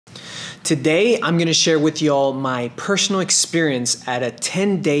Today, I'm going to share with y'all my personal experience at a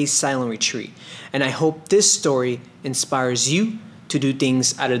 10-day silent retreat, and I hope this story inspires you to do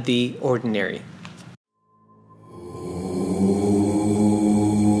things out of the ordinary.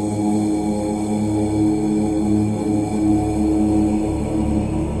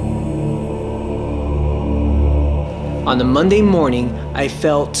 On the Monday morning, I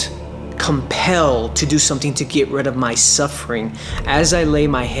felt compelled to do something to get rid of my suffering as I lay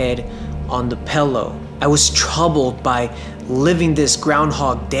my head on the pillow. I was troubled by living this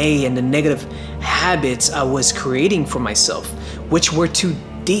Groundhog Day and the negative habits I was creating for myself, which were too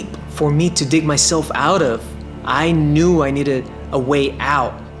deep for me to dig myself out of. I knew I needed a way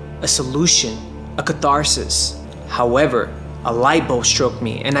out, a solution, a catharsis. However, a light bulb struck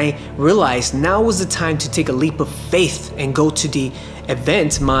me and I realized now was the time to take a leap of faith and go to the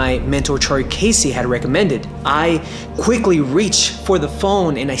event my mentor Troy Casey had recommended. I quickly reached for the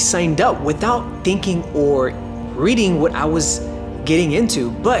phone and I signed up without thinking or reading what I was getting into,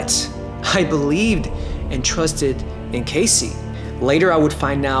 but I believed and trusted in Casey. Later I would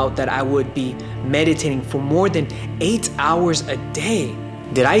find out that I would be meditating for more than 8 hours a day.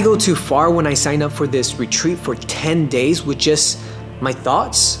 Did I go too far when I signed up for this retreat for 10 days with just my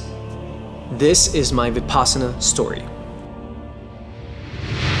thoughts? This is my Vipassana story.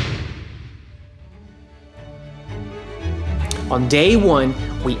 On day one,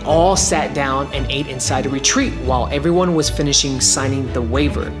 we all sat down and ate inside the retreat while everyone was finishing signing the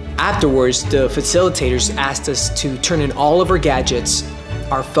waiver. Afterwards, the facilitators asked us to turn in all of our gadgets,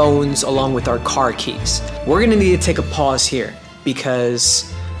 our phones, along with our car keys. We're gonna need to take a pause here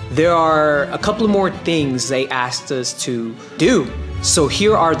because there are a couple of more things they asked us to do. So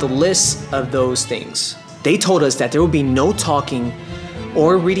here are the lists of those things. They told us that there will be no talking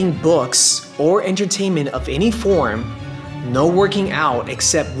or reading books or entertainment of any form, no working out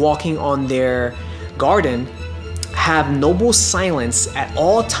except walking on their garden, have noble silence at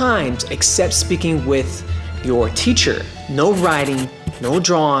all times except speaking with your teacher, no writing, no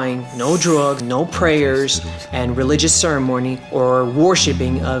drawing, no drugs, no prayers and religious ceremony or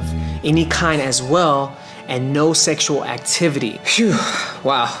worshiping of any kind as well, and no sexual activity. Phew,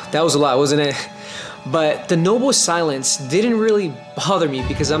 wow, that was a lot, wasn't it? But the noble silence didn't really bother me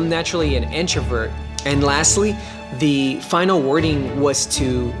because I'm naturally an introvert. And lastly, the final wording was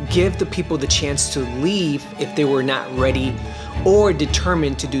to give the people the chance to leave if they were not ready or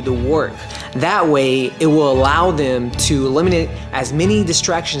determined to do the work. That way, it will allow them to eliminate as many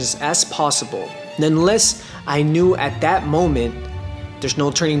distractions as possible. Nonetheless, I knew at that moment, there's no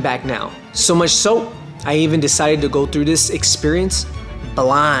turning back now. So much so, I even decided to go through this experience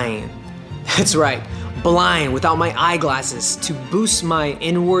blind. That's right, blind, without my eyeglasses, to boost my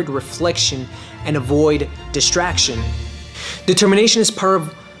inward reflection and avoid distraction. Determination is part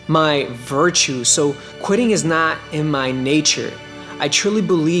of my virtue, so quitting is not in my nature. I truly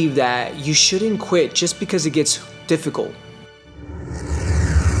believe that you shouldn't quit just because it gets difficult.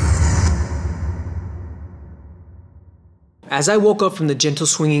 As I woke up from the gentle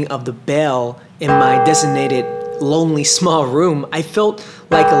swinging of the bell in my designated lonely small room, I felt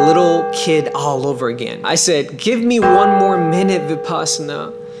like a little kid all over again. I said, "Give me one more minute,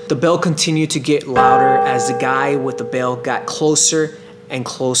 Vipassana." The bell continued to get louder as the guy with the bell got closer and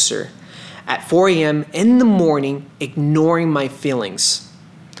closer. At 4 a.m. in the morning, ignoring my feelings.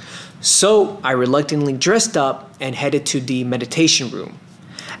 So I reluctantly dressed up and headed to the meditation room.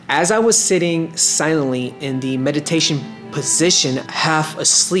 As I was sitting silently in the meditation position, half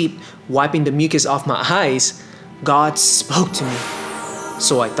asleep, wiping the mucus off my eyes, God spoke to me.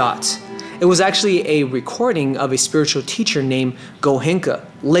 So I thought. It was actually a recording of a spiritual teacher named Goenka,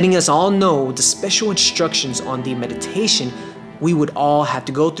 letting us all know the special instructions on the meditation we would all have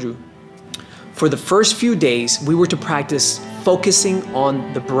to go through. For the first few days, we were to practice focusing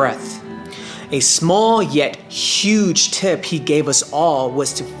on the breath. A small yet huge tip he gave us all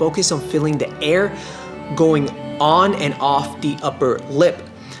was to focus on feeling the air going on and off the upper lip.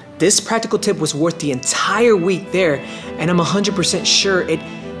 This practical tip was worth the entire week there, and I'm 100% sure it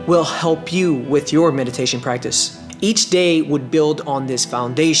will help you with your meditation practice. Each day would build on this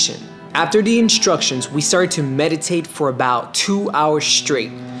foundation. After the instructions, we started to meditate for about 2 hours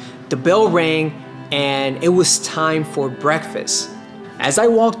straight. The bell rang and it was time for breakfast. As I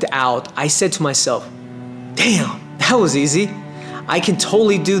walked out, I said to myself, "Damn, that was easy. I can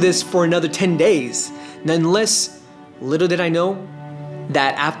totally do this for another 10 days. Nonetheless, little did I know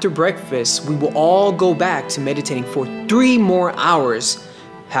that after breakfast, we will all go back to meditating for 3 more hours,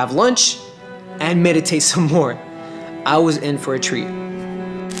 have lunch, and meditate some more. I was in for a treat.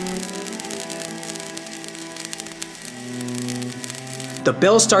 The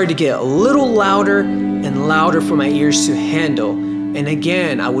bell started to get a little louder and louder for my ears to handle, and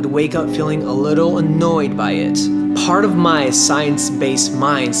again, I would wake up feeling a little annoyed by it. Part of my science-based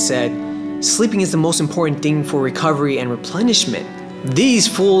mind said, sleeping is the most important thing for recovery and replenishment. These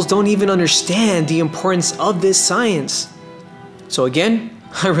fools don't even understand the importance of this science. So again,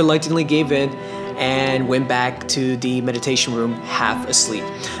 I reluctantly gave in and went back to the meditation room half asleep.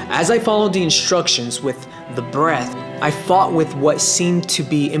 As I followed the instructions with the breath, I fought with what seemed to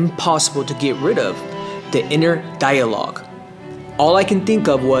be impossible to get rid of, the inner dialogue. All I can think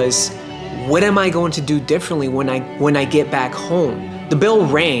of was, what am I going to do differently when I get back home? The bell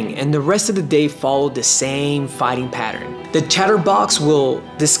rang and the rest of the day followed the same fighting pattern. The chatterbox will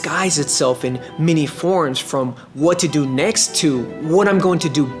disguise itself in many forms, from what to do next to what I'm going to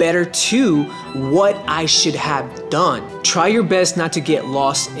do better to what I should have done. Try your best not to get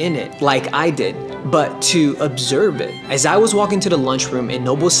lost in it like I did, but to observe it. As I was walking to the lunchroom in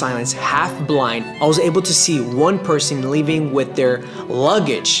noble silence, half blind, I was able to see one person leaving with their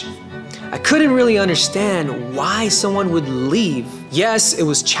luggage. I couldn't really understand why someone would leave. Yes, it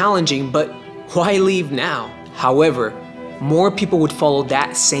was challenging, but why leave now? However, more people would follow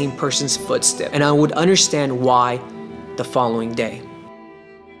that same person's footsteps, and I would understand why the following day.